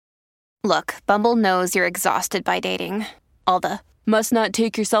Look, Bumble knows you're exhausted by dating. All the must not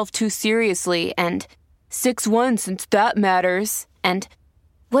take yourself too seriously and 6'1" since that matters. And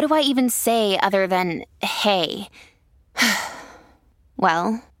what do I even say other than hey?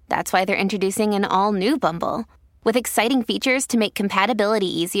 Well, that's why they're introducing an all-new Bumble with exciting features to make compatibility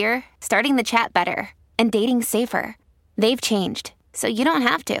easier, starting the chat better, and dating safer. They've changed, so you don't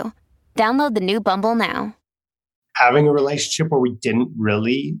have to. Download the new Bumble now. Having a relationship where we didn't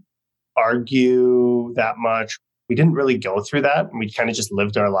really argue that much, we didn't really go through that, and we kind of just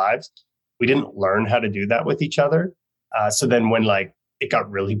lived our lives. We didn't learn how to do that with each other. So then when it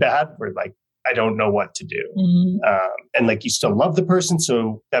got really bad, we're like, I don't know what to do. Mm-hmm. And you still love the person.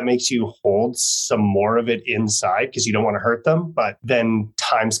 So that makes you hold some more of it inside because you don't want to hurt them. But then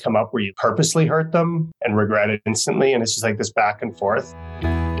times come up where you purposely hurt them and regret it instantly. And it's just like this back and forth.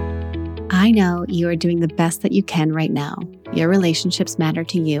 I know you are doing the best that you can right now. Your relationships matter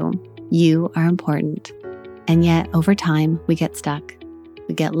to you. You are important. And yet over time, we get stuck.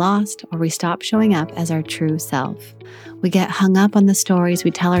 We get lost, or we stop showing up as our true self. We get hung up on the stories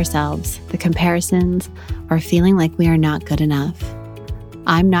we tell ourselves, the comparisons, or feeling like we are not good enough.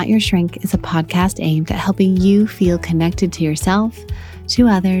 I'm Not Your Shrink is a podcast aimed at helping you feel connected to yourself, to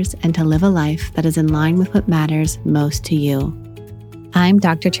others, and to live a life that is in line with what matters most to you. I'm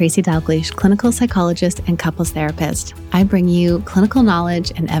Dr. Tracy Dalgleish, clinical psychologist and couples therapist. I bring you clinical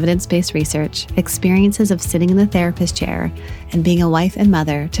knowledge and evidence-based research, experiences of sitting in the therapist chair, and being a wife and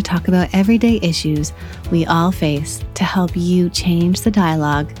mother to talk about everyday issues we all face to help you change the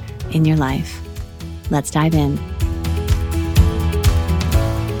dialogue in your life. Let's dive in.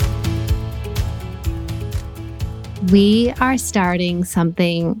 We are starting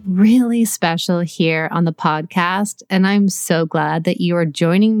something really special here on the podcast, and I'm so glad that you are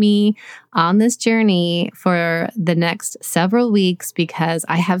joining me on this journey for the next several weeks because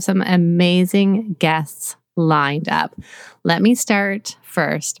I have some amazing guests lined up. Let me start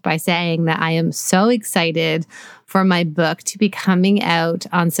first by saying that I am so excited for my book to be coming out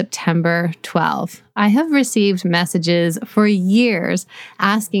on September 12th. I have received messages for years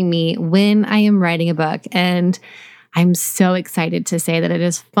asking me when I am writing a book, and I'm so excited to say that it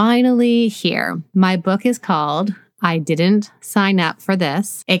is finally here. My book is called I Didn't Sign Up for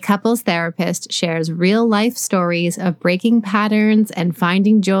This. A couples therapist shares real life stories of breaking patterns and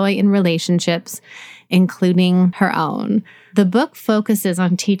finding joy in relationships, including her own. The book focuses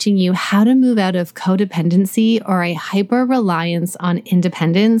on teaching you how to move out of codependency or a hyper-reliance on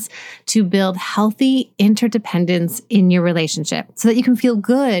independence to build healthy interdependence in your relationship so that you can feel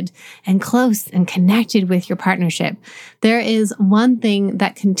good and close and connected with your partnership. There is one thing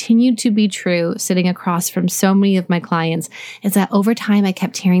that continued to be true sitting across from so many of my clients is that over time I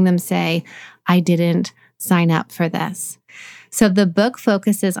kept hearing them say, I didn't sign up for this. So the book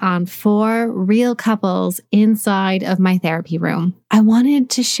focuses on 4 real couples inside of my therapy room. I wanted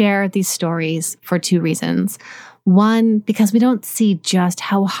to share these stories for 2 reasons. One, because we don't see just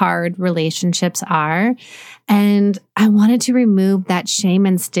how hard relationships are. And I wanted to remove that shame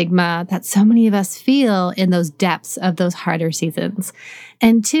and stigma that so many of us feel in those depths of those harder seasons.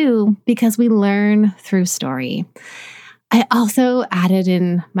 And 2, because we learn through story. I also added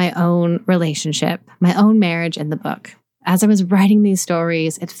in my own relationship, my own marriage in the book. As I was writing these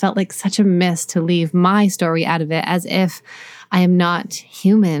stories, it felt like such a miss to leave my story out of it, as if I am not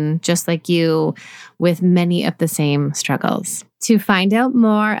human, just like you, with many of the same struggles. To find out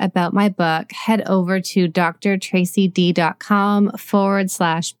more about my book, head over to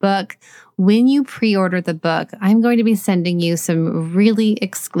drtracyd.com/book. When you pre-order the book, I'm going to be sending you some really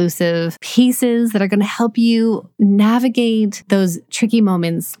exclusive pieces that are going to help you navigate those tricky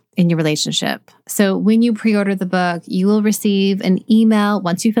moments in your relationship. So when you pre-order the book, you will receive an email.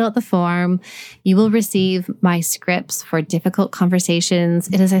 Once you fill out the form, you will receive my scripts for difficult conversations.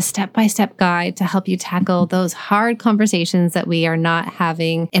 It is a step-by-step guide to help you tackle those hard conversations that we are not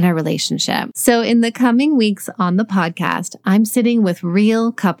having in a relationship. So in the coming weeks on the podcast, I'm sitting with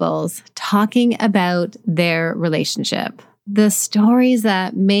real couples talking about their relationship. The stories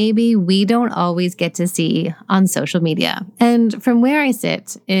that maybe we don't always get to see on social media. And from where I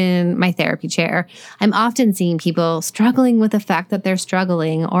sit in my therapy chair, I'm often seeing people struggling with the fact that they're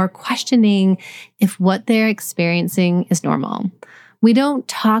struggling or questioning if what they're experiencing is normal. We don't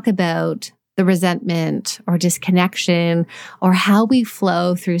talk about the resentment or disconnection or how we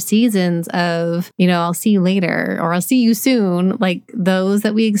flow through seasons of, I'll see you later or I'll see you soon, like those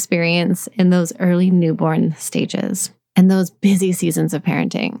that we experience in those early newborn stages and those busy seasons of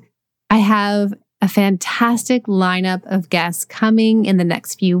parenting. I have a fantastic lineup of guests coming in the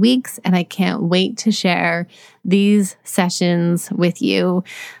next few weeks, and I can't wait to share these sessions with you.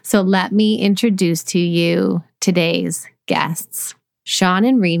 So let me introduce to you today's guests. Shaun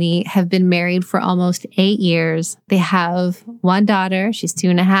and Rini have been married for almost 8 years. They have one daughter, she's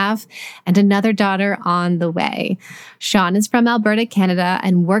 2.5, and another daughter on the way. Shaun is from Alberta, Canada,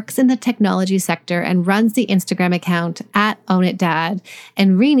 and works in the technology sector and runs the Instagram account @OwnItDad.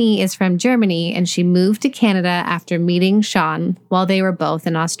 And Rini is from Germany, and she moved to Canada after meeting Shaun while they were both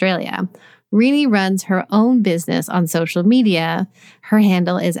in Australia. Rini runs her own business on social media. Her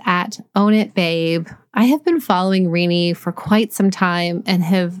handle is @OwnItBabe. I have been following Rini for quite some time and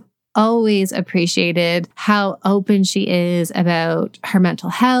have always appreciated how open she is about her mental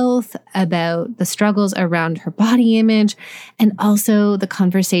health, about the struggles around her body image, and also the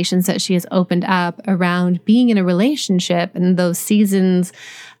conversations that she has opened up around being in a relationship and those seasons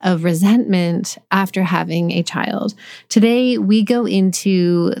of resentment after having a child. Today, we go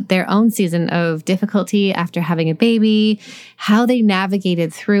into their own season of difficulty after having a baby, how they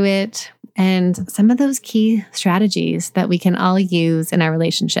navigated through it, and some of those key strategies that we can all use in our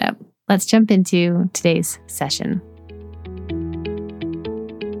relationship. Let's jump into today's session.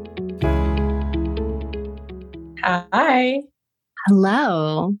 Hi.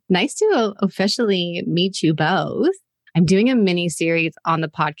 Hello. Nice to officially meet you both. I'm doing a mini series on the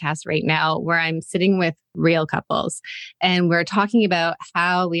podcast right now where I'm sitting with real couples and we're talking about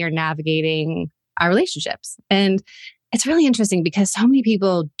how we are navigating our relationships. And it's really interesting because so many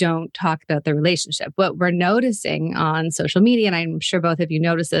people don't talk about their relationship. What we're noticing on social media, and I'm sure both of you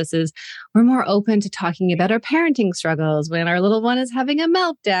notice this, is we're more open to talking about our parenting struggles when our little one is having a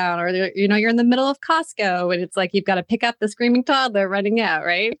meltdown, or you're in the middle of Costco and it's like you've got to pick up the screaming toddler running out,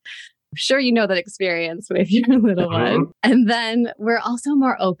 right? I'm sure you know that experience with your little one. And then we're also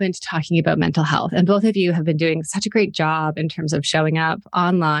more open to talking about mental health. And both of you have been doing such a great job in terms of showing up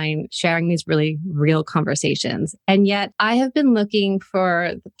online, sharing these really real conversations. And yet I have been looking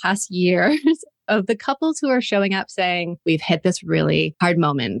for the past years of the couples who are showing up saying, we've hit this really hard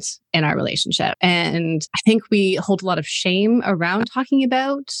moment in our relationship. And I think we hold a lot of shame around talking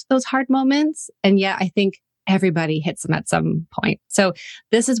about those hard moments. And yet I think everybody hits them at some point. So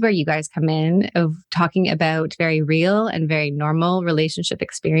this is where you guys come in, of talking about very real and very normal relationship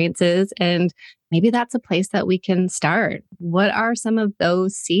experiences. And maybe that's a place that we can start. What are some of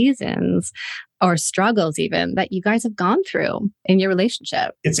those seasons or struggles even that you guys have gone through in your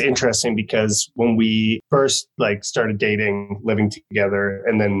relationship? It's interesting because when we first started dating, living together,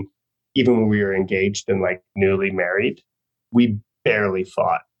 and then even when we were engaged and newly married, we barely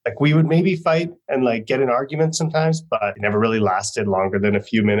fought. We would maybe fight and get in arguments sometimes, but it never really lasted longer than a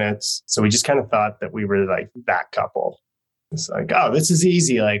few minutes. So we just kind of thought that we were that couple. It's oh, this is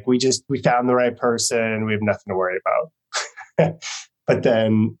easy. We found the right person. We have nothing to worry about. But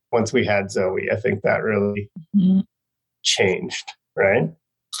then once we had Zoe, I think that really changed, right?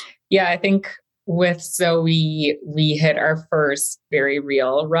 Yeah, I think with Zoe, we hit our first very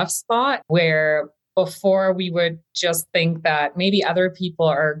real rough spot where before we would just think that maybe other people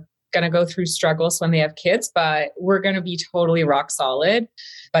are going to go through struggles when they have kids, but we're going to be totally rock solid.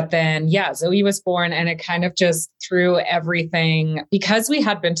 But then, Zoe was born and it kind of just threw everything, because we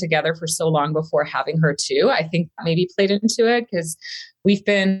had been together for so long before having her too. I think maybe played into it because we've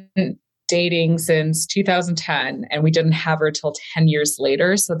been dating since 2010 and we didn't have her till 10 years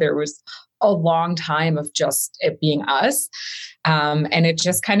later. So there was a long time of just it being us. And it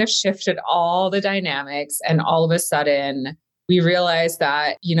just kind of shifted all the dynamics. And all of a sudden, we realized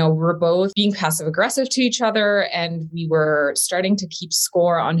that, we're both being passive aggressive to each other. And we were starting to keep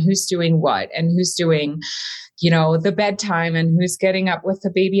score on who's doing what and who's doing, the bedtime and who's getting up with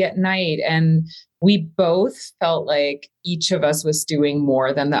the baby at night. And we both felt like each of us was doing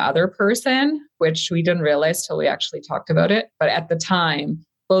more than the other person, which we didn't realize till we actually talked about it. But at the time,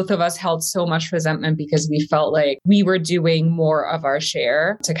 both of us held so much resentment because we felt like we were doing more of our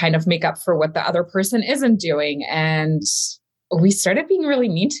share to kind of make up for what the other person isn't doing. And we started being really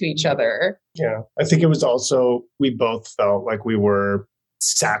mean to each other. Yeah. I think it was also, we both felt like we were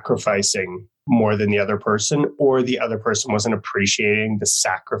sacrificing more than the other person, or the other person wasn't appreciating the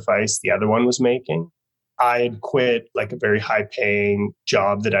sacrifice the other one was making. I had quit a very high paying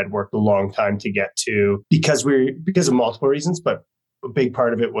job that I'd worked a long time to get to because of multiple reasons, but a big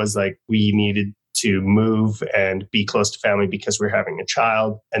part of it was we needed to move and be close to family because we're having a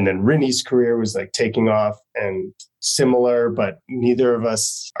child. And then Rini's career was taking off and similar, but neither of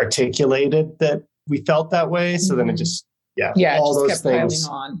us articulated that we felt that way. So then it just, all just those kept things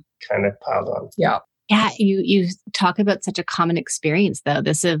piling on. kind of piled on. Yeah. Yeah, you talk about such a common experience though.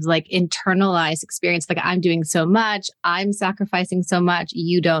 This is like internalized experience. Like I'm doing so much, I'm sacrificing so much,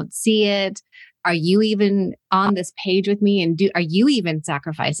 you don't see it. Are you even on this page with me? And are you even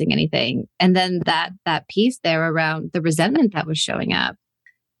sacrificing anything? And then that piece there around the resentment that was showing up,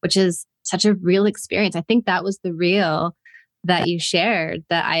 which is such a real experience. I think that was the reel that you shared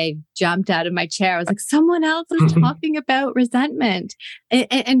that I jumped out of my chair. I was like, someone else is talking about resentment.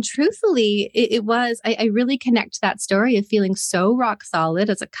 And truthfully, it was, I really connect to that story of feeling so rock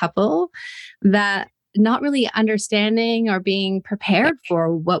solid as a couple that not really understanding or being prepared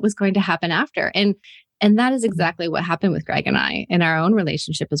for what was going to happen after. And that is exactly what happened with Greg and I in our own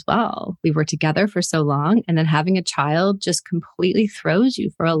relationship as well. We were together for so long, and then having a child just completely throws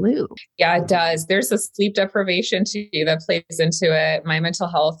you for a loop. Yeah, it does. There's a sleep deprivation too that plays into it. My mental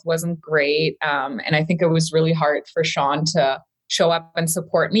health wasn't great. And I think it was really hard for Shaun to show up and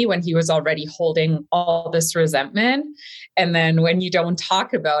support me when he was already holding all this resentment. And then when you don't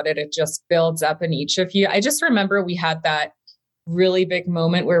talk about it, it just builds up in each of you. I just remember we had that really big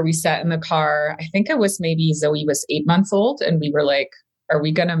moment where we sat in the car. I think it was maybe Zoe was 8 months old, and we were like, are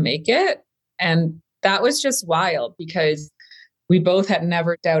we going to make it? And that was just wild because we both had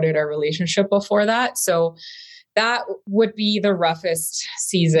never doubted our relationship before that. So that would be the roughest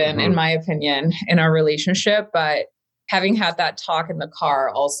season, in my opinion, in our relationship. But having had that talk in the car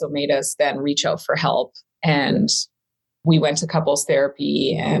also made us then reach out for help. And we went to couples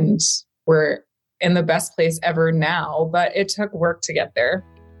therapy, and we're in the best place ever now, but it took work to get there.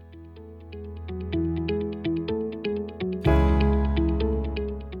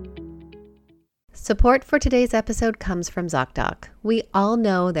 Support for today's episode comes from ZocDoc. We all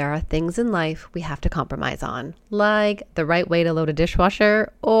know there are things in life we have to compromise on, like the right way to load a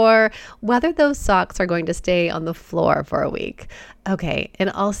dishwasher or whether those socks are going to stay on the floor for a week. Okay, in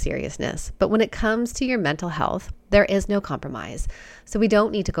all seriousness, but when it comes to your mental health, there is no compromise. So we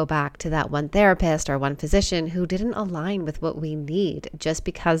don't need to go back to that one therapist or one physician who didn't align with what we need just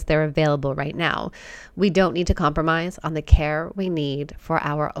because they're available right now. We don't need to compromise on the care we need for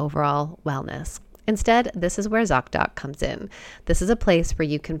our overall wellness. Instead, this is where ZocDoc comes in. This is a place where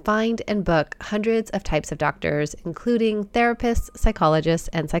you can find and book hundreds of types of doctors, including therapists, psychologists,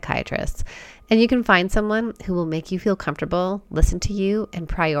 and psychiatrists. And you can find someone who will make you feel comfortable, listen to you, and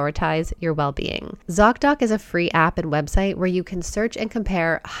prioritize your well-being. ZocDoc is a free app and website where you can search and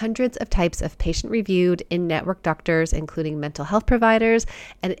compare hundreds of types of patient-reviewed in-network doctors, including mental health providers,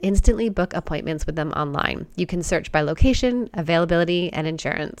 and instantly book appointments with them online. You can search by location, availability, and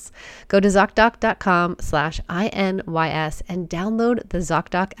insurance. Go to ZocDoc.com/INYS and download the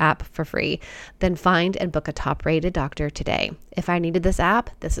ZocDoc app for free. Then find and book a top-rated doctor today. If I needed this app,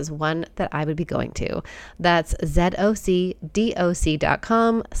 this is one that I would be going to. That's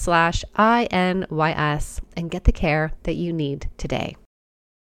ZocDoc.com/INYS and get the care that you need today.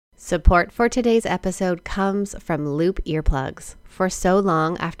 Support for today's episode comes from Loop earplugs. For so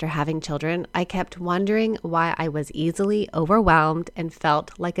long after having children, I kept wondering why I was easily overwhelmed and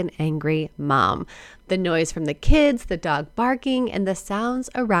felt like an angry mom. The noise from the kids, the dog barking, and the sounds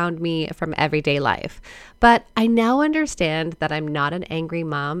around me from everyday life. But I now understand that I'm not an angry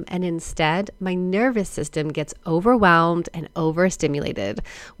mom, and instead, my nervous system gets overwhelmed and overstimulated,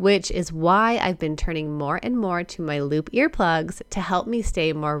 which is why I've been turning more and more to my Loop earplugs to help me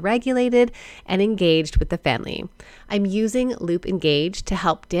stay more regulated and engaged with the family. I'm using Loop Engage to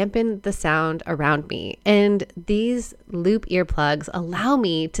help dampen the sound around me, and these Loop earplugs allow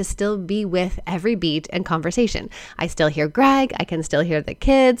me to still be with every beat and conversation. I still hear Greg, I can still hear the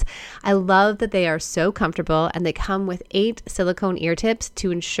kids. I love that they are so comfortable, and they come with 8 silicone ear tips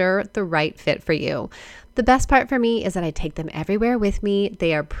to ensure the right fit for you. The best part for me is that I take them everywhere with me.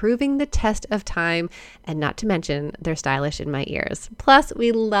 They are proving the test of time, and not to mention, they're stylish in my ears. Plus,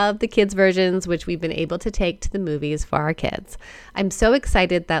 we love the kids' versions, which we've been able to take to the movies for our kids. I'm so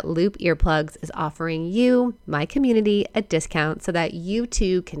excited that Loop Earplugs is offering you, my community, a discount so that you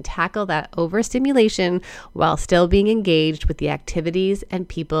too can tackle that overstimulation while still being engaged with the activities and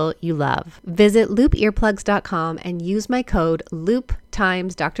people you love. Visit loopearplugs.com and use my code LOOP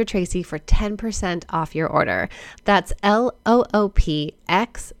times Dr. Tracy for 10% off your order. That's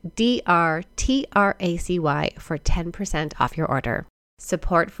LOOPXDRTRACY for 10% off your order.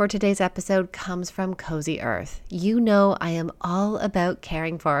 Support for today's episode comes from Cozy Earth. You know I am all about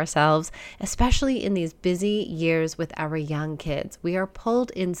caring for ourselves, especially in these busy years with our young kids. We are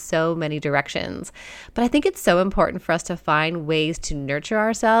pulled in so many directions. But I think it's so important for us to find ways to nurture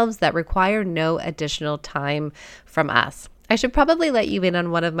ourselves that require no additional time from us. I should probably let you in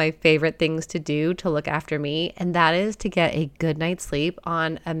on one of my favorite things to do to look after me, and that is to get a good night's sleep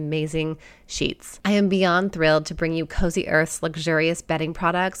on amazing sheets. I am beyond thrilled to bring you Cozy Earth's luxurious bedding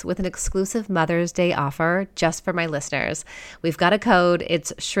products with an exclusive Mother's Day offer just for my listeners. We've got a code.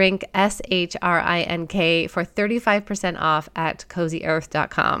 It's SHRINK, SHRINK, for 35% off at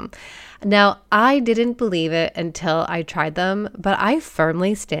CozyEarth.com. Now, I didn't believe it until I tried them, but I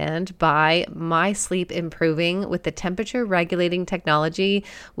firmly stand by my sleep improving with the temperature regulating technology,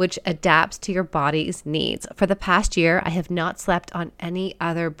 which adapts to your body's needs. For the past year, I have not slept on any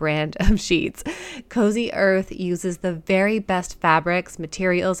other brand of sheets. Cozy Earth uses the very best fabrics,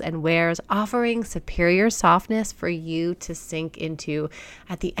 materials, and wears, offering superior softness for you to sink into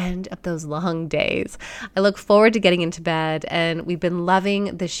at the end of those long days. I look forward to getting into bed, and we've been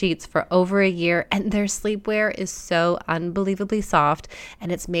loving the sheets for over a year, and their sleepwear is so unbelievably soft, and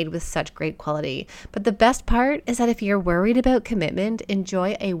it's made with such great quality. But the best part is that if you're worried about commitment,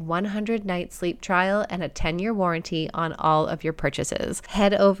 enjoy a 100-night sleep trial and a 10-year warranty on all of your purchases.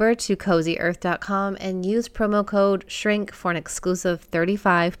 Head over to CozyEarth.com and use promo code SHRINK for an exclusive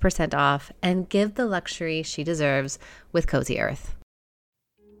 35% off, and give the luxury she deserves with Cozy Earth.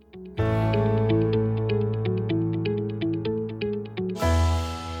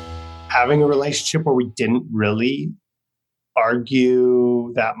 Having a relationship where we didn't really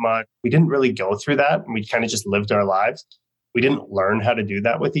argue that much, we didn't really go through that, and we kind of just lived our lives. We didn't learn how to do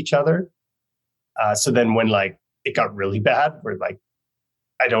that with each other. So then when it got really bad, we're like,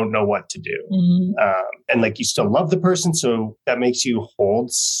 I don't know what to do. And you still love the person. So that makes you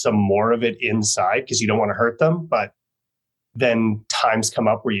hold some more of it inside because you don't want to hurt them. But then times come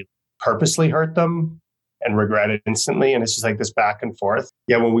up where you purposely hurt them and regret it instantly. And it's just this back and forth.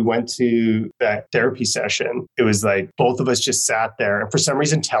 Yeah, when we went to that therapy session, it was both of us just sat there. And for some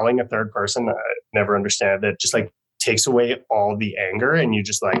reason, telling a third person, I never understand it, just takes away all the anger, and you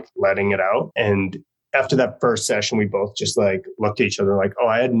just letting it out. And after that first session, we both just looked at each other oh,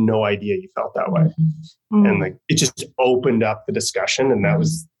 I had no idea you felt that way. And it just opened up the discussion. And that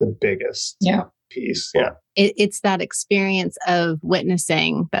was the biggest piece. Yeah. It's that experience of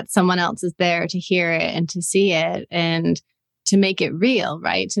witnessing that someone else is there to hear it and to see it and to make it real,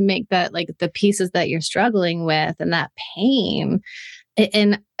 right? To make that the pieces that you're struggling with and that pain.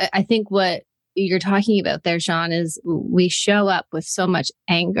 And I think what you're talking about there, Shaun, is we show up with so much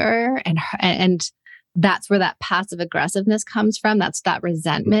anger and that's where that passive aggressiveness comes from. That's that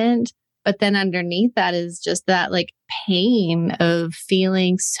resentment. But then underneath that is just that pain of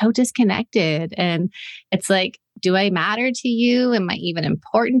feeling so disconnected. And it's do I matter to you? Am I even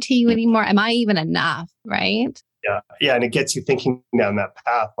important to you anymore? Am I even enough? Right? Yeah. Yeah. And it gets you thinking down that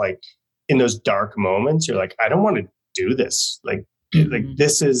path. In those dark moments, you're I don't want to do this.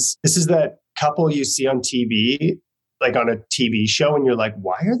 This is that couple you see on TV, on a TV show, and you're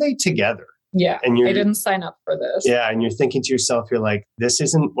why are they together? Yeah. And I didn't sign up for this. Yeah. And you're thinking to yourself, you're this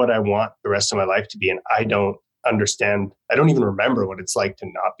isn't what I want the rest of my life to be. And I don't understand. I don't even remember what it's like to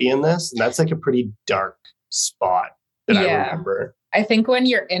not be in this. And that's a pretty dark spot that I remember. I think when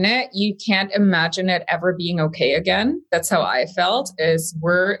you're in it, you can't imagine it ever being okay again. That's how I felt, is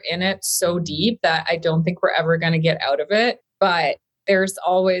we're in it so deep that I don't think we're ever going to get out of it. But there's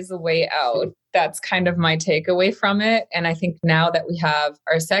always a way out. That's kind of my takeaway from it. And I think now that we have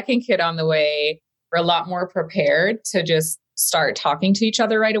our second kid on the way, we're a lot more prepared to just start talking to each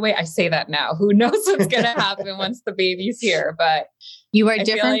other right away. I say that now. Who knows what's going to happen once the baby's here? But you are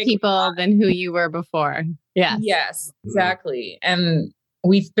different people than who you were before. Yes, exactly. And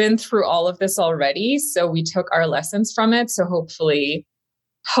we've been through all of this already. So we took our lessons from it. So hopefully,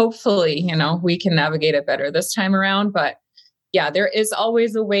 we can navigate it better this time around. But yeah, there is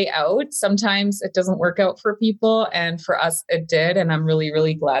always a way out. Sometimes it doesn't work out for people. And for us, it did. And I'm really,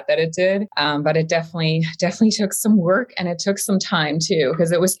 really glad that it did. But it definitely took some work, and it took some time too,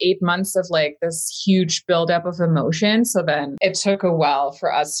 because it was 8 months of this huge buildup of emotion. So then it took a while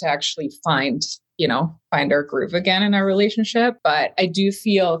for us to actually find our groove again in our relationship. But I do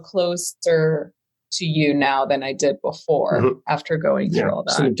feel closer to you now than I did before after going through all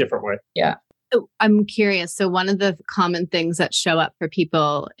that. In a different way. Yeah. I'm curious. So one of the common things that show up for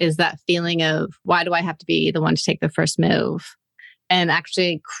people is that feeling of, why do I have to be the one to take the first move? And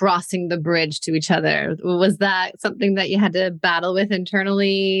actually crossing the bridge to each other. Was that something that you had to battle with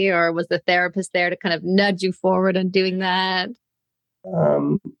internally, or was the therapist there to kind of nudge you forward on doing that?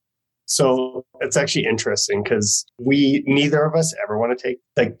 So it's actually interesting because neither of us ever want to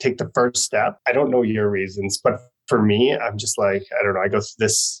take the first step. I don't know your reasons, but for me, I'm just I don't know. I go through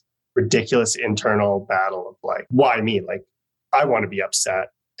this ridiculous internal battle of why me? I want to be upset.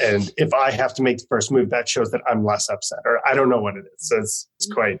 And if I have to make the first move, that shows that I'm less upset, or I don't know what it is. So it's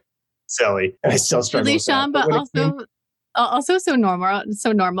quite silly. And I still struggle Really, with Shaun, that. but also so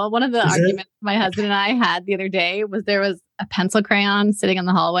normal. One of the arguments my husband and I had the other day was there was a pencil crayon sitting in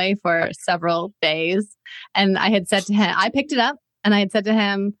the hallway for several days. And I had said to him, I picked it up and I had said to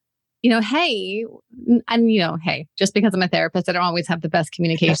him, hey, hey, just because I'm a therapist, I don't always have the best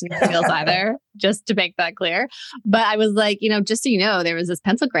communication skills either, just to make that clear. But I was like, just so you know, there was this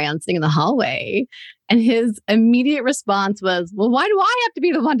pencil crayon sitting in the hallway. And his immediate response was, well, why do I have to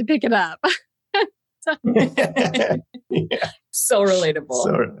be the one to pick it up? So relatable.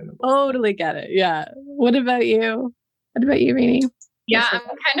 So relatable. Totally get it. Yeah. What about you? Rini? Yeah, I'm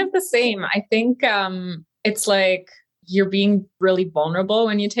kind of the same. I think it's like you're being really vulnerable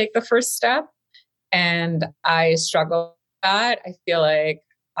when you take the first step. And I struggle with that. I feel like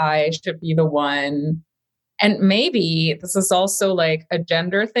I should be the one. And maybe this is also like a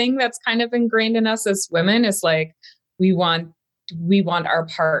gender thing that's kind of ingrained in us as women, is like we want our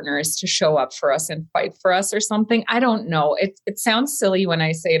partners to show up for us and fight for us or something. I don't know. It sounds silly when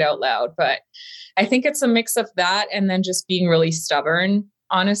I say it out loud, but I think it's a mix of that and then just being really stubborn,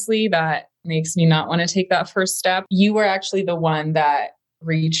 honestly, that makes me not want to take that first step. You were actually the one that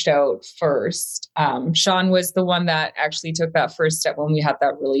reached out first. Shaun was the one that actually took that first step when we had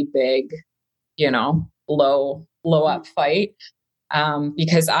that really big, blow up fight,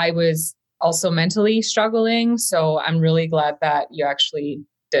 because I was also mentally struggling. So I'm really glad that you actually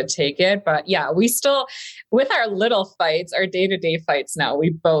did take it. But yeah, we still, with our little fights, our day-to-day fights now,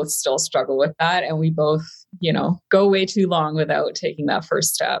 we both still struggle with that. And we both, go way too long without taking that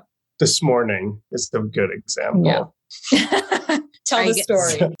first step. This morning is a good example. Yeah. Tell the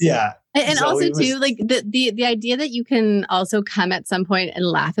story. Yeah. And also too, like the idea that you can also come at some point and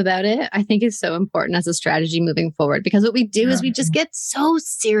laugh about it, I think is so important as a strategy moving forward, because what we do is we just get so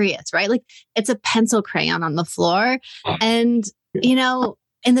serious, right? Like it's a pencil crayon on the floor and,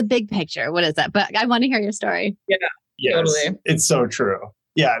 in the big picture, what is that? But I want to hear your story. Yeah, yes, totally. It's so true.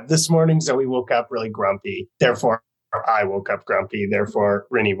 Yeah. This morning, Zoe woke up really grumpy. Therefore, I woke up grumpy. Therefore,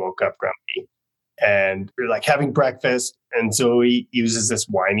 Rini woke up grumpy. And we're like having breakfast, and Zoe uses this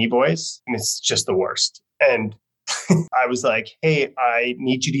whiny voice, and it's just the worst. And I was like, hey, I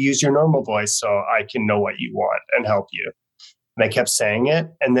need you to use your normal voice so I can know what you want and help you. And I kept saying it.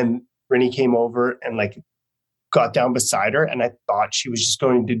 And then Rini came over and got down beside her. And I thought she was just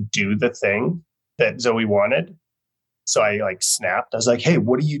going to do the thing that Zoe wanted. So I snapped. I was like, hey,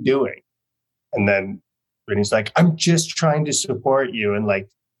 what are you doing? And then Rini's like, I'm just trying to support you and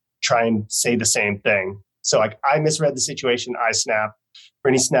try and say the same thing. So I misread the situation. I snapped.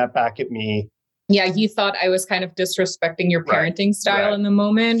 Rini snapped back at me. Yeah, you thought I was kind of disrespecting your parenting style in the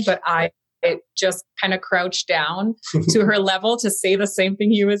moment, but I just kind of crouched down to her level to say the same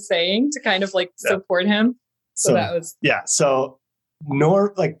thing he was saying to kind of support him. So that was... Yeah. So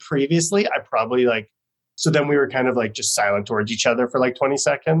previously, I probably so then we were kind of just silent towards each other for 20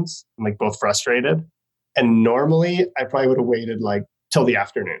 seconds and both frustrated. And normally I probably would have waited till the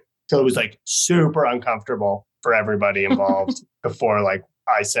afternoon. So it was super uncomfortable for everybody involved before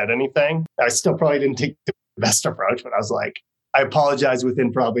I said anything. I still probably didn't take the best approach, but I was I apologized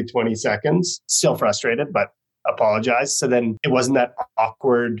within probably 20 seconds. Still frustrated, but apologized. So then it wasn't that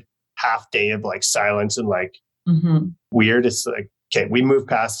awkward half day of silence and weird. It's okay, we moved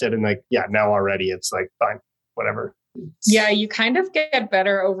past it and now already it's fine, whatever. Yeah, you kind of get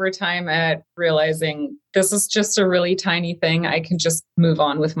better over time at realizing this is just a really tiny thing. I can just move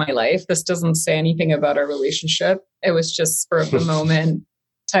on with my life. This doesn't say anything about our relationship. It was just spur of the moment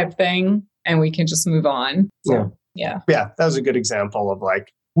type thing, and we can just move on. So, yeah. That was a good example of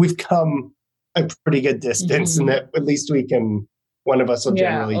we've come a pretty good distance, and that at least we can. One of us will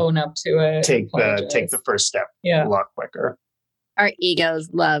generally own up to it. Take the first step a lot quicker. Our egos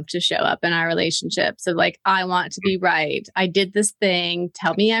love to show up in our relationships of I want to be right. I did this thing.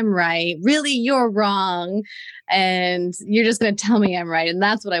 Tell me I'm right. Really, you're wrong. And you're just going to tell me I'm right. And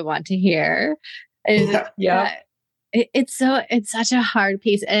that's what I want to hear. And it's such a hard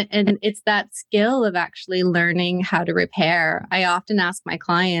piece. And it's that skill of actually learning how to repair. I often ask my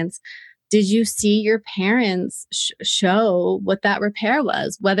clients, did you see your parents show what that repair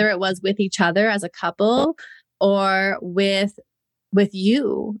was, whether it was with each other as a couple or with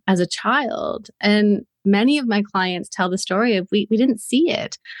you as a child? And many of my clients tell the story of we didn't see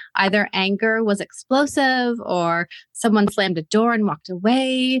it. Either anger was explosive or someone slammed a door and walked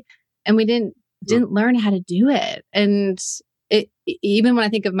away, and we didn't learn how to do it. And even when I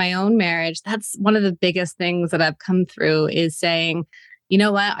think of my own marriage, that's one of the biggest things that I've come through is saying, you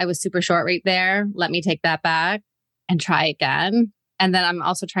know what, I was super short right there. Let me take that back and try again. And then I'm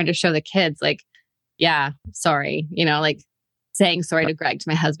also trying to show the kids like, yeah, sorry, like saying sorry to Greg, to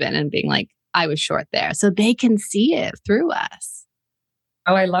my husband, and being like, I was short there. So they can see it through us.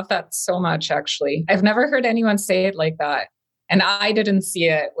 Oh, I love that so much, actually. I've never heard anyone say it like that. And I didn't see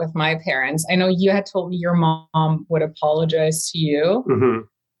it with my parents. I know you had told me your mom would apologize to you. Mm-hmm.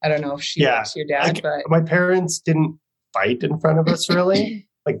 I don't know if she would to your dad, but my parents didn't fight in front of us really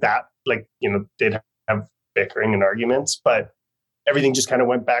like that. Like, they'd have bickering and arguments, but everything just kind of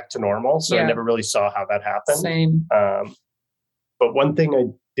went back to normal. So I never really saw how that happened. Same. But one thing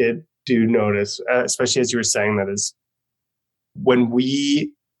I do notice, especially as you were saying that, is when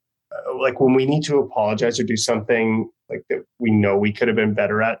we need to apologize or do something like that we know we could have been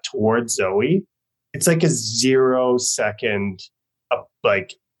better at towards Zoe, it's like a 0-second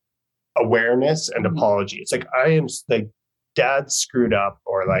like awareness and apology. It's like, I am like, dad screwed up,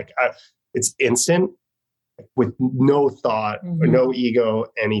 or like it's instant with no thought or no ego,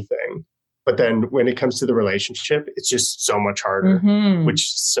 anything. But then when it comes to the relationship, it's just so much harder, which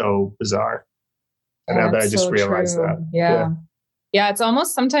is so bizarre. And now that I just realized that. Yeah. It's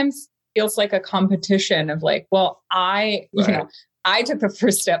almost sometimes feels like a competition of like, well, I took the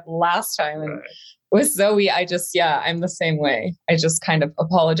first step last time, and with Zoe, I'm the same way. I just kind of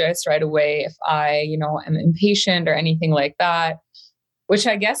apologize right away if I, am impatient or anything like that, which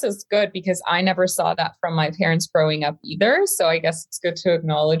I guess is good because I never saw that from my parents growing up either. So I guess it's good to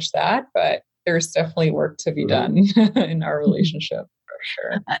acknowledge that, but there's definitely work to be done in our relationship for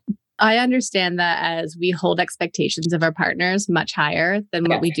sure. I understand that as we hold expectations of our partners much higher than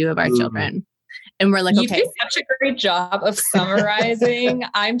what we do of our children. And we're like, you okay. do such a great job of summarizing.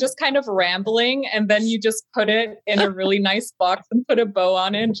 I'm just kind of rambling, and then you just put it in a really nice box and put a bow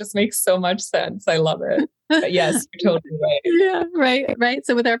on it. It just makes so much sense. I love it. But yes, you're totally right. Yeah, right.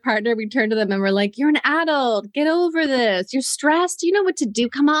 So with our partner, we turn to them and we're like, you're an adult. Get over this. You're stressed. You know what to do.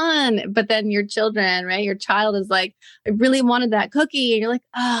 Come on. But then your children, right? Your child is like, I really wanted that cookie. And you're like,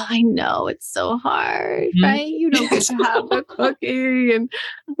 oh, I know. It's so hard, right? You don't get to have the cookie. And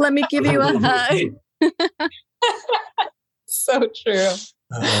let me give you a hug. So true.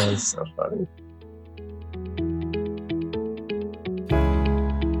 That's so funny.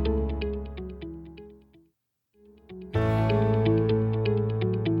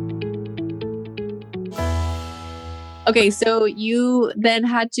 Okay, so you then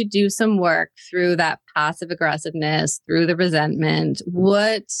had to do some work through that passive aggressiveness, through the resentment.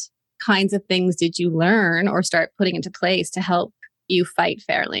 What kinds of things did you learn or start putting into place to help you fight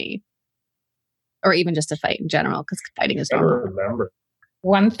fairly? Or even just to fight in general, because fighting is normal. I remember.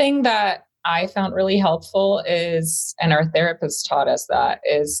 One thing that I found really helpful is, and our therapist taught us that,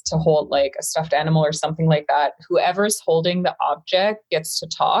 is to hold like a stuffed animal or something like that. Whoever's holding the object gets to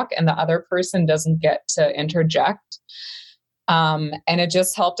talk and the other person doesn't get to interject. And it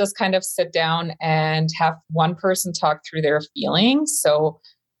just helped us kind of sit down and have one person talk through their feelings. So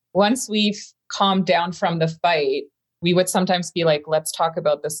once we've calmed down from the fight, we would sometimes be like, let's talk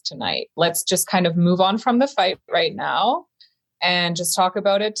about this tonight. Let's just kind of move on from the fight right now and just talk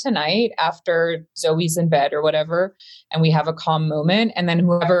about it tonight after Zoe's in bed or whatever. And we have a calm moment. And then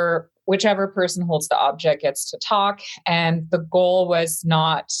whichever person holds the object gets to talk. And the goal was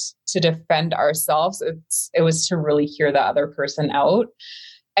not to defend ourselves. It was to really hear the other person out,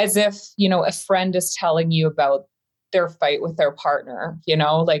 as if, a friend is telling you about their fight with their partner,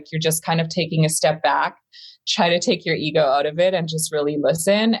 like you're just kind of taking a step back, try to take your ego out of it and just really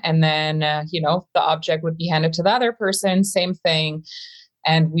listen. And then, the object would be handed to the other person, same thing.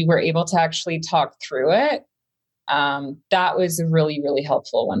 And we were able to actually talk through it. That was a really, really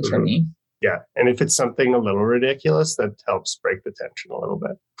helpful one for me. Yeah. And if it's something a little ridiculous, that helps break the tension a little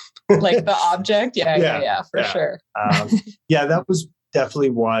bit. Like the object? Yeah, for sure. That was definitely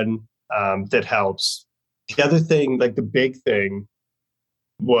one that helps. The other thing, like the big thing,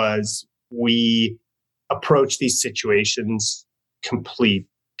 was we approach these situations completely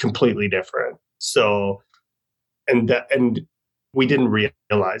different. So, and we didn't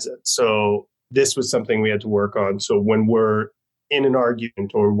realize it. So this was something we had to work on. So when we're in an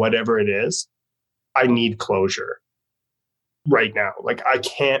argument or whatever it is, I need closure right now. Like I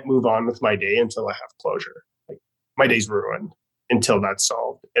can't move on with my day until I have closure. Like my day's ruined until that's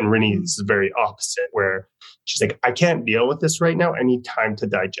solved. And Rini is very opposite, where she's like, I can't deal with this right now. I need time to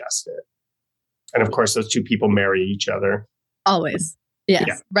digest it. And of course, those two people marry each other. Always. Yes.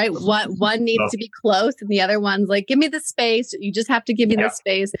 Yeah. Right. One needs to be close and the other one's like, give me the space. You just have to give me the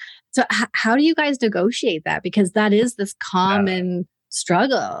space. So how do you guys negotiate that? Because that is this common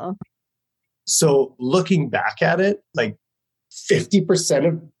struggle. So looking back at it, like 50%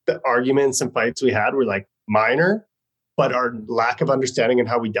 of the arguments and fights we had were like minor, but our lack of understanding and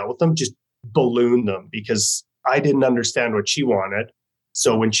how we dealt with them just ballooned them because I didn't understand what she wanted.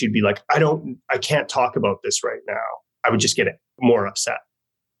 So when she'd be like, I can't talk about this right now, I would just get more upset.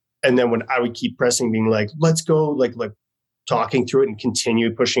 And then when I would keep pressing, being like, let's go, like talking through it and continue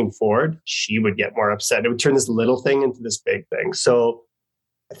pushing forward, she would get more upset. It would turn this little thing into this big thing. So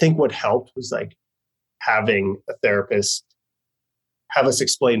I think what helped was like having a therapist have us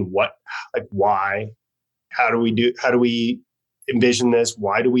explain why, how do we envision this?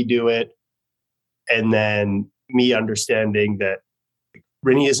 Why do we do it? And then me understanding that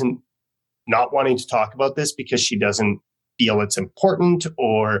Rini isn't not wanting to talk about this because she doesn't feel it's important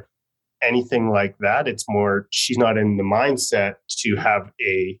or anything like that. It's more, she's not in the mindset to have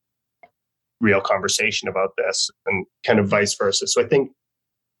a real conversation about this and kind of vice versa. So I think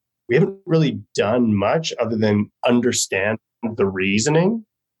we haven't really done much other than understand the reasoning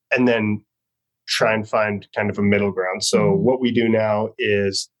and then try and find kind of a middle ground. So what we do now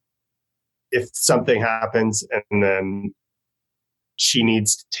is if something happens and then she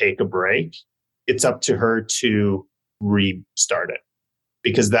needs to take a break, it's up to her to restart it.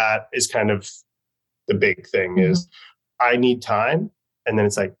 Because that is kind of the big thing is I need time. And then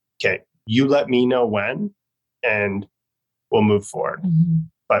it's like, okay, you let me know when and we'll move forward.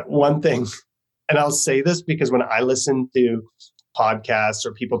 But one thing, and I'll say this because when I listen to podcasts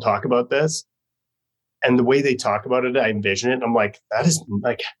or people talk about this and the way they talk about it, I envision it. I'm like, that is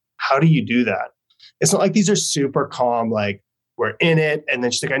like, how do you do that? It's not like these are super calm, like we're in it. And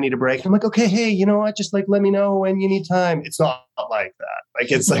then she's like, I need a break. And I'm like, okay, hey, you know what? Just like, let me know when you need time. It's not like that.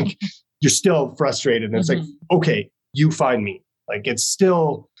 Like, it's like, you're still frustrated. And it's like, okay, you find me. Like, it's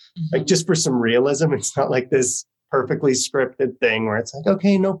still like, just for some realism, it's not like this perfectly scripted thing where it's like,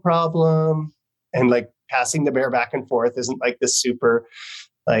 okay, no problem. And like passing the bear back and forth isn't like this super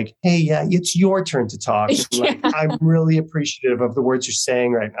like, hey, yeah, it's your turn to talk. Like, I'm really appreciative of the words you're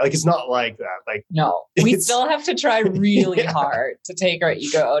saying right now. Like, it's not like that. Like, no, we still have to try really hard to take our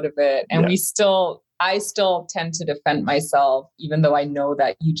ego out of it. And I still tend to defend myself, even though I know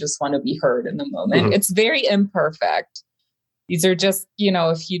that you just want to be heard in the moment. It's very imperfect. These are just,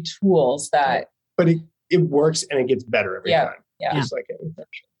 a few tools that. But it works and it gets better every time. Yeah. Just like anything.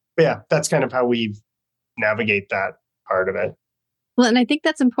 But yeah, that's kind of how we navigate that part of it. Well, and I think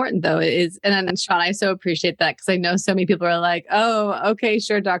that's important though, and Shaun, I so appreciate that because I know so many people are like, oh, okay,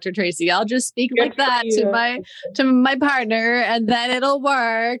 sure, Dr. Tracy, I'll just speak like that to my partner and then it'll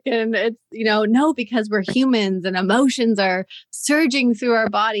work. And it's, no, because we're humans and emotions are surging through our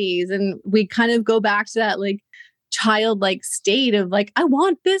bodies. And we kind of go back to that like childlike state of like, I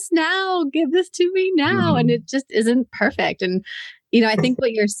want this now, give this to me now. And it just isn't perfect. And, I think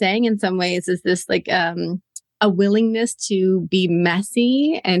what you're saying in some ways is this like, a willingness to be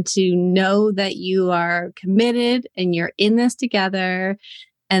messy and to know that you are committed and you're in this together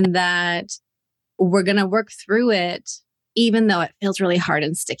and that we're going to work through it, even though it feels really hard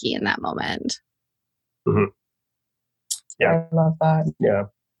and sticky in that moment. Yeah. I love that. Yeah.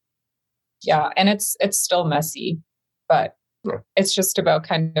 Yeah. And it's still messy, but it's just about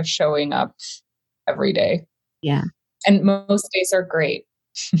kind of showing up every day. Yeah. And most days are great.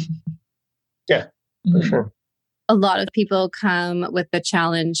 Yeah, for sure. A lot of people come with the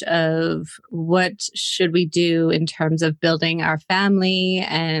challenge of what should we do in terms of building our family,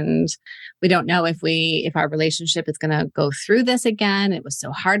 and we don't know if our relationship is going to go through this again. It was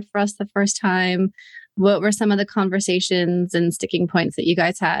so hard for us the first time. What were some of the conversations and sticking points that you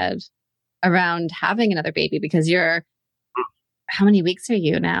guys had around having another baby? Because how many weeks are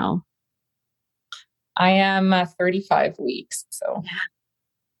you now? I am 35 weeks, so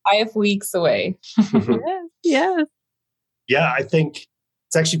 5 weeks away. Yes. Yeah, I think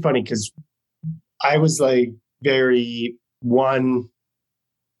it's actually funny because I was like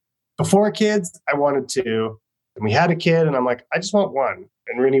before kids, I wanted two. And we had a kid and I'm like, I just want one.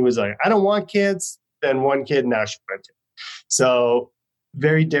 And Rini was like, I don't want kids. Then one kid, now she wanted two. So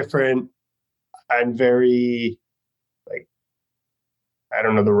very different. I'm very like, I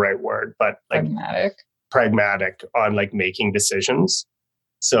don't know the right word, but like pragmatic on like making decisions.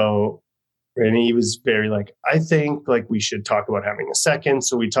 So Rini was very like, I think like we should talk about having a second.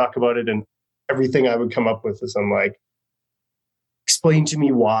 So we talk about it and everything I would come up with is I'm like, explain to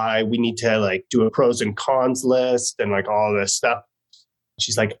me why we need to like do a pros and cons list and like all this stuff.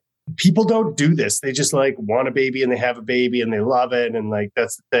 She's like, people don't do this. They just like want a baby and they have a baby and they love it. And like,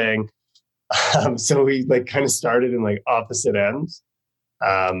 that's the thing. So we like kind of started in like opposite ends.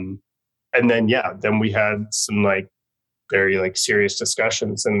 And then we had some like very like serious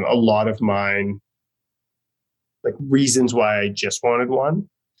discussions and a lot of mine like reasons why I just wanted one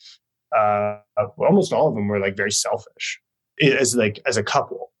almost all of them were like very selfish as a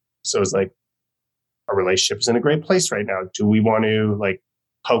couple. So it's like, our relationship is in a great place right now. Do we want to like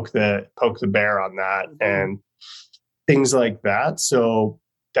poke the bear on that and things like that? So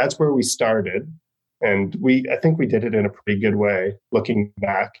that's where we started. And I think we did it in a pretty good way looking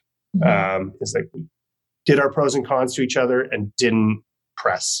back. It's like we did our pros and cons to each other and didn't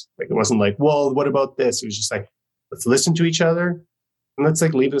press. Like it wasn't like, well, what about this? It was just like, let's listen to each other and let's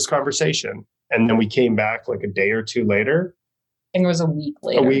like leave this conversation. And then we came back like a day or two later. I think it was a week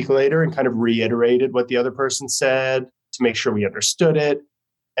later. And kind of reiterated what the other person said to make sure we understood it,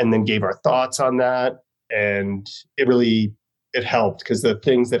 and then gave our thoughts on that. And it helped because the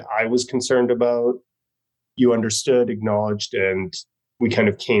things that I was concerned about, you understood, acknowledged, and we kind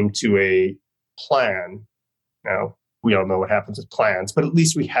of came to a plan. Now, we all know what happens with plans, but at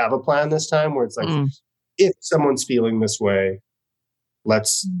least we have a plan this time where it's like, if someone's feeling this way,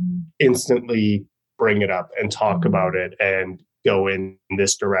 let's instantly bring it up and talk about it and go in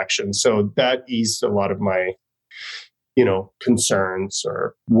this direction. So that eased a lot of my, concerns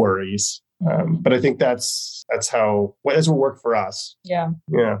or worries. But I think that's what worked for us. Yeah.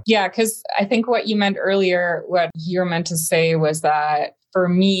 Yeah. Yeah. Because I think what you meant earlier, what you're meant to say was that for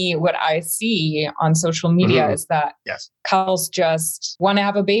me, what I see on social media is that couples just want to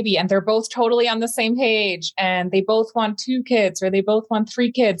have a baby and they're both totally on the same page and they both want 2 kids or they both want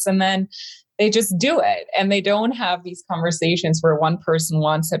 3 kids. And then they just do it and they don't have these conversations where one person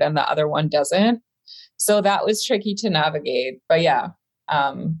wants it and the other one doesn't. So that was tricky to navigate. But yeah,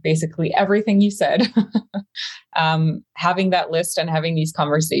 basically everything you said, having that list and having these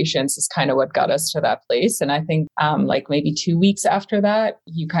conversations is kind of what got us to that place. And I think like maybe 2 weeks after that,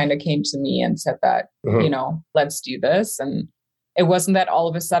 you kind of came to me and said that, let's do this. And it wasn't that all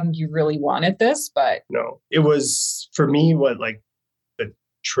of a sudden you really wanted this, but no, it was for me what like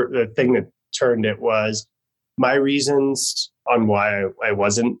the thing that turned it was my reasons on why I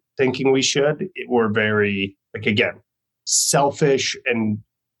wasn't thinking we should. It were very like, again, selfish and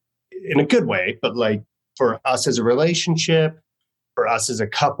in a good way, but like for us as a relationship, for us as a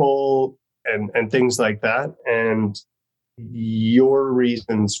couple and things like that. And your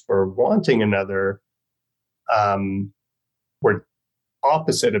reasons for wanting another were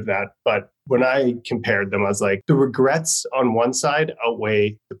opposite of that. But when I compared them, I was like, the regrets on one side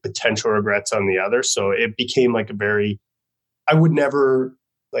outweigh the potential regrets on the other. So it became like I would never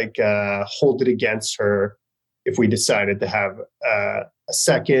like hold it against her if we decided to have a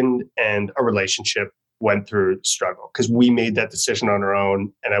second and a relationship went through struggle, because we made that decision on our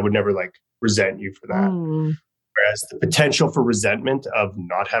own and I would never like resent you for that. Whereas the potential for resentment of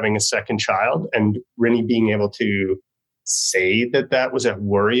not having a second child and Rini being able to say that was a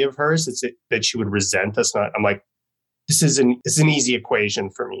worry of hers, that she would resent us. I'm like, this is an easy equation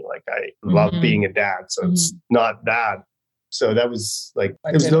for me. Like I love being a dad, so it's not that. So that was like,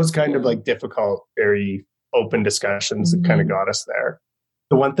 it was those kind of like difficult, very open discussions that kind of got us there.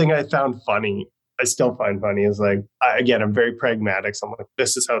 The one thing I found funny, I still find funny, is like, I'm very pragmatic. So I'm like,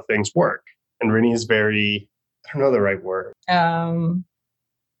 this is how things work. And Rini is very, I don't know the right word. I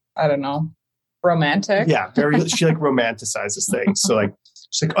don't know. Romantic. Yeah, she like romanticizes things. So like,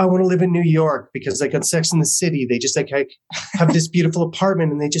 she's like, oh, I want to live in New York because like on Sex and the City, they just like have this beautiful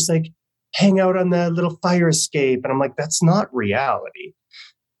apartment and they just like hang out on the little fire escape. And I'm like, that's not reality.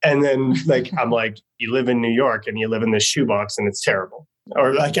 And then like, I'm like, you live in New York and you live in this shoebox and it's terrible.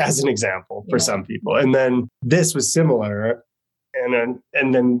 Or like as an example for some people. And then this was similar. And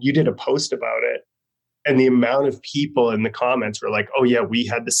then you did a post about it. And the amount of people in the comments were like, oh yeah, we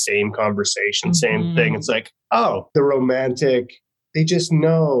had the same conversation, same thing. It's like, oh, the romantic, they just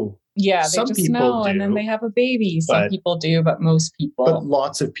know. Yeah, they just know. And then they have a baby. Some people do, but most people. But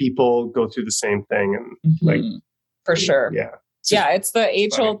lots of people go through the same thing. And like, for sure. Yeah. It's the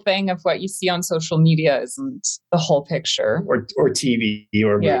age-old thing of what you see on social media isn't the whole picture. Or TV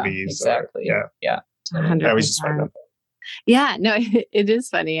or movies. Exactly. Yeah. 100%. I was just find that. Yeah, no, it is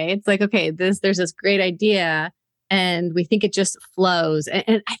funny. It's like, okay, there's this great idea and we think it just flows.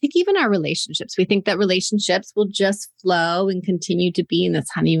 And I think even our relationships, we think that relationships will just flow and continue to be in this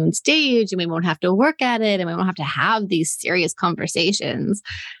honeymoon stage and we won't have to work at it and we won't have to have these serious conversations.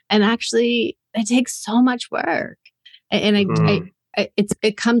 And actually, it takes so much work. And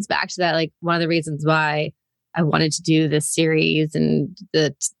it comes back to that, like one of the reasons why I wanted to do this series and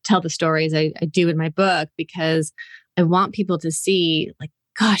tell the stories I do in my book, because I want people to see, like,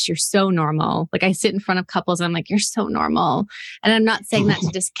 gosh, you're so normal. Like I sit in front of couples and I'm like, you're so normal. And I'm not saying that to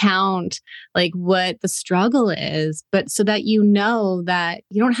discount like what the struggle is, but so that you know that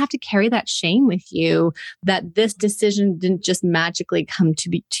you don't have to carry that shame with you, that this decision didn't just magically come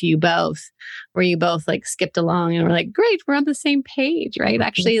to you both, where you both like skipped along and were like, great, we're on the same page, right?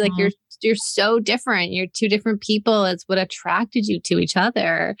 Actually, like you're so different. You're two different people. It's what attracted you to each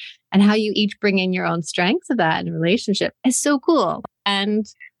other, and how you each bring in your own strengths of that in a relationship is so cool. And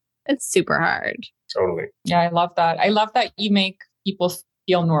it's super hard. Totally. Yeah, I love that. I love that you make people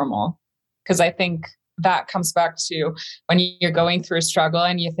feel normal, because I think that comes back to when you're going through a struggle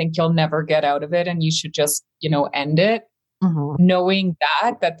and you think you'll never get out of it and you should just, end it. Knowing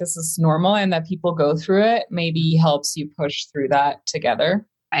that this is normal and that people go through it maybe helps you push through that together,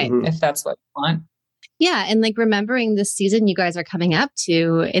 right? If that's what you want. Yeah. And like remembering this season you guys are coming up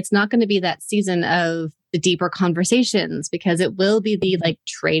to, it's not going to be that season of the deeper conversations, because it will be the like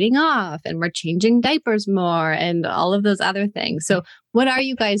trading off and we're changing diapers more and all of those other things. So what are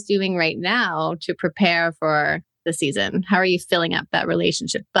you guys doing right now to prepare for the season? How are you filling up that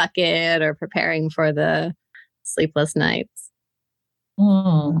relationship bucket or preparing for the sleepless nights?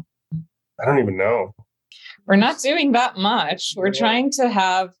 I don't even know. We're not doing that much. We're trying to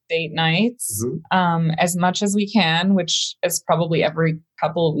have date nights as much as we can, which is probably every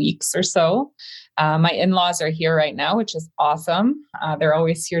couple of weeks or so. My in-laws are here right now, which is awesome. They're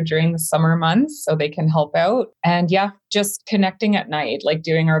always here during the summer months, so they can help out. And yeah, just connecting at night, like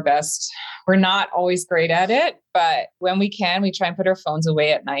doing our best. We're not always great at it, but when we can, we try and put our phones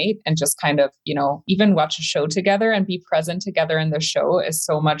away at night and just kind of, even watch a show together and be present together in the show is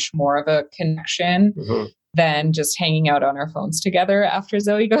so much more of a connection than just hanging out on our phones together after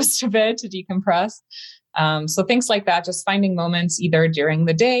Zoe goes to bed to decompress. So things like that, just finding moments either during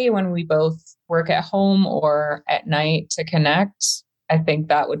the day when we both work at home or at night to connect. I think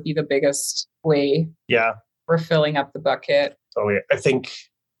that would be the biggest way we're filling up the bucket. So I think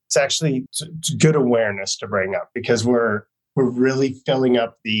it's actually it's good awareness to bring up, because we're really filling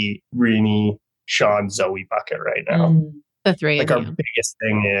up the Rini, Shaun, Zoe bucket right now. The three like of our you. biggest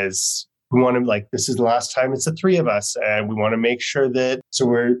thing is we want to this is the last time it's the three of us, and we want to make sure that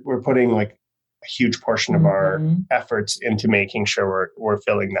we're putting like a huge portion of our efforts into making sure we're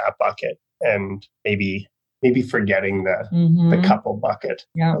filling that bucket, and maybe forgetting the couple bucket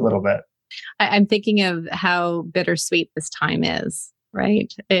a little bit. I'm thinking of how bittersweet this time is,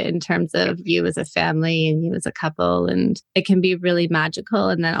 right? In terms of you as a family and you as a couple. And it can be really magical.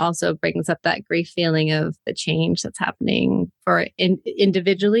 And then also brings up that grief feeling of the change that's happening for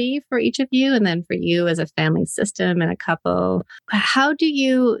individually for each of you. And then for you as a family system and a couple. How do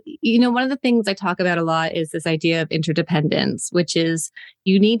you, one of the things I talk about a lot is this idea of interdependence, which is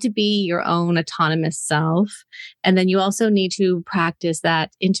you need to be your own autonomous self. And then you also need to practice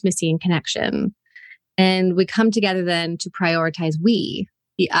that intimacy and connection. And we come together then to prioritize we,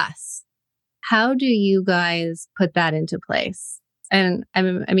 the us. How do you guys put that into place? And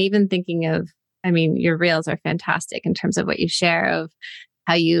I'm even thinking of, your reels are fantastic in terms of what you share of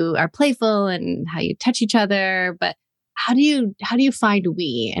how you are playful and how you touch each other. But how do you find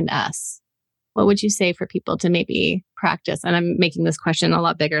we and us? What would you say for people to maybe practice? And I'm making this question a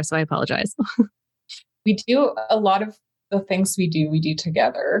lot bigger, so I apologize. We do a lot of the things we do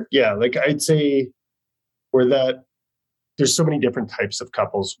together. Yeah, like I'd say there's so many different types of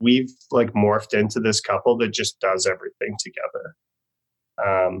couples. We've like morphed into this couple that just does everything together.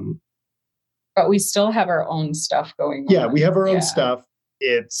 But we still have our own stuff going on. Yeah, we have our own stuff.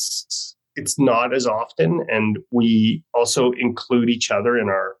 It's not as often, and we also include each other in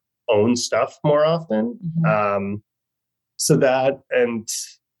our own stuff more often. So that, and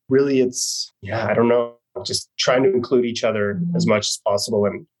really it's, I don't know, just trying to include each other as much as possible.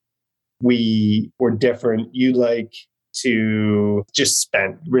 And we're different. You like to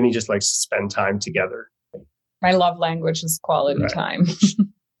Rini just likes to spend time together. My love language is quality time.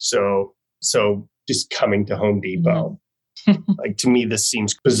 So just coming to Home Depot, like to me, this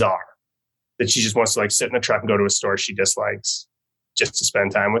seems bizarre that she just wants to like sit in the truck and go to a store she dislikes just to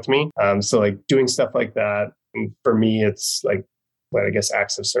spend time with me. So like doing stuff like that. And for me, it's like,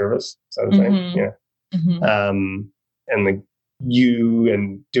 acts of service. Is that a thing? Yeah. And like you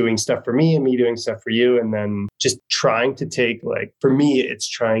and doing stuff for me and me doing stuff for you. And then just trying to take for me, it's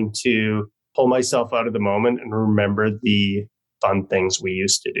trying to pull myself out of the moment and remember the fun things we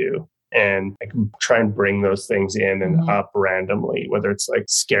used to do. And I can try and bring those things in and up randomly, whether it's like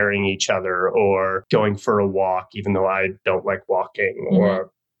scaring each other or going for a walk, even though I don't like walking, or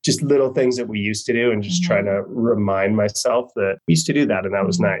just little things that we used to do, and just trying to remind myself that we used to do that and that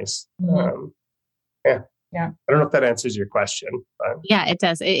was nice. Yeah. I don't know if that answers your question. But Yeah, it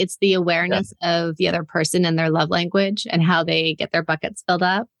does. It's the awareness of the other person and their love language and how they get their buckets filled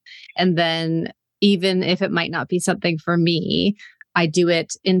up. And then even if it might not be something for me, I do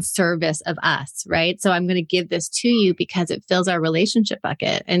it in service of us, right? So I'm going to give this to you because it fills our relationship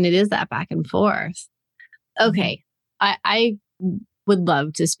bucket. And it is that back and forth. Okay. I would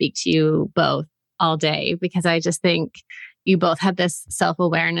love to speak to you both all day because I just think you both have this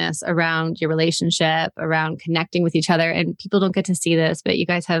self-awareness around your relationship, around connecting with each other. And people don't get to see this, but you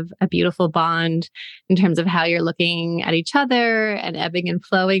guys have a beautiful bond in terms of how you're looking at each other and ebbing and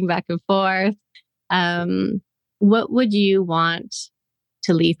flowing back and forth. What would you want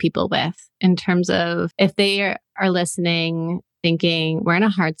to leave people with in terms of if they are listening, thinking we're in a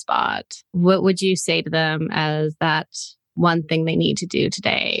hard spot, what would you say to them as that one thing they need to do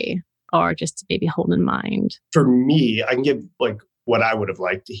today? Or just to maybe hold in mind? For me, I can give like what I would have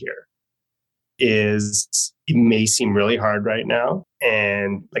liked to hear is it may seem really hard right now.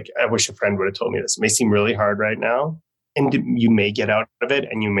 And like, I wish a friend would have told me this. It may seem really hard right now. And you may get out of it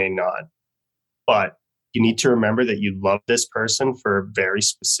and you may not. But you need to remember that you love this person for a very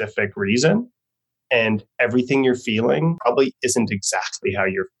specific reason. And everything you're feeling probably isn't exactly how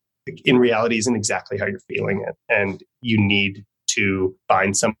in reality, isn't exactly how you're feeling it. And you need to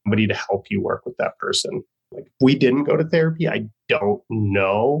find somebody to help you work with that person. Like if we didn't go to therapy, I don't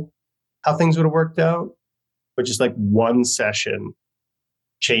know how things would have worked out, but just like one session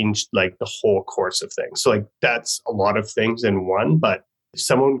changed like the whole course of things. So like that's a lot of things in one, but if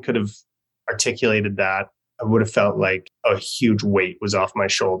someone could have articulated that, I would have felt like a huge weight was off my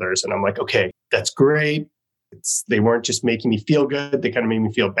shoulders. And I'm like, okay, that's great. They weren't just making me feel good. They kind of made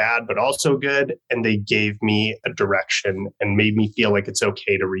me feel bad, but also good. And they gave me a direction and made me feel like it's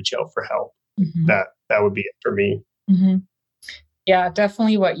okay to reach out for help. Mm-hmm. That would be it for me. Mm-hmm. Yeah,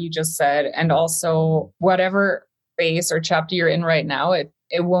 definitely what you just said. And also whatever phase or chapter you're in right now, it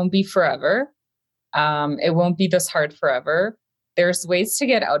won't be forever. It won't be this hard forever. There's ways to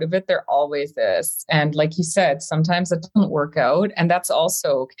get out of it. There always is. And like you said, sometimes it doesn't work out. And that's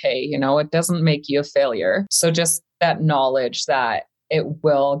also okay. You know, it doesn't make you a failure. So just that knowledge that it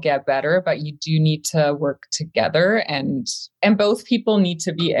will get better, but you do need to work together and both people need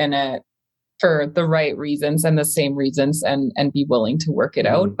to be in it for the right reasons and the same reasons and be willing to work it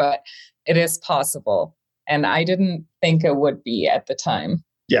out. But it is possible. And I didn't think it would be at the time.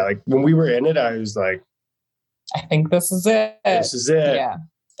 Yeah. Like when we were in it, I was like, I think this is it. This is it. Yeah.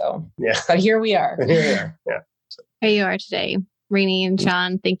 So, yeah. But here we are. Here we are. Yeah. Here you are today. Rini and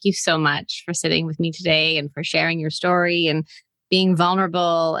Shaun, thank you so much for sitting with me today and for sharing your story and being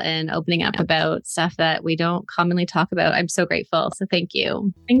vulnerable and opening up about stuff that we don't commonly talk about. I'm so grateful. So thank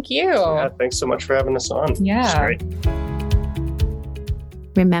you. Thank you. Yeah, thanks so much for having us on. Yeah. It's great.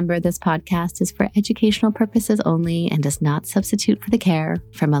 Remember, this podcast is for educational purposes only and does not substitute for the care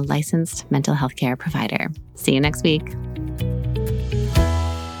from a licensed mental health care provider. See you next week.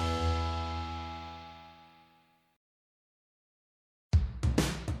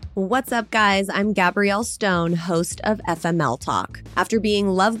 What's up, guys? I'm Gabrielle Stone, host of FML Talk. After being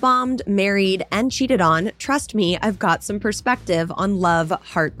love-bombed, married, and cheated on, trust me, I've got some perspective on love,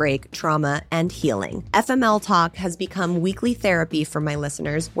 heartbreak, trauma, and healing. FML Talk has become weekly therapy for my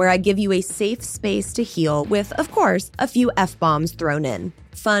listeners, where I give you a safe space to heal with, of course, a few F-bombs thrown in.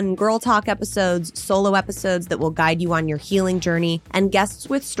 Fun girl talk episodes, solo episodes that will guide you on your healing journey, and guests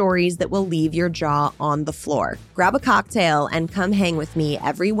with stories that will leave your jaw on the floor. Grab a cocktail and come hang with me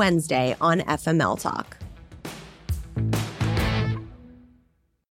every Wednesday on FML Talk.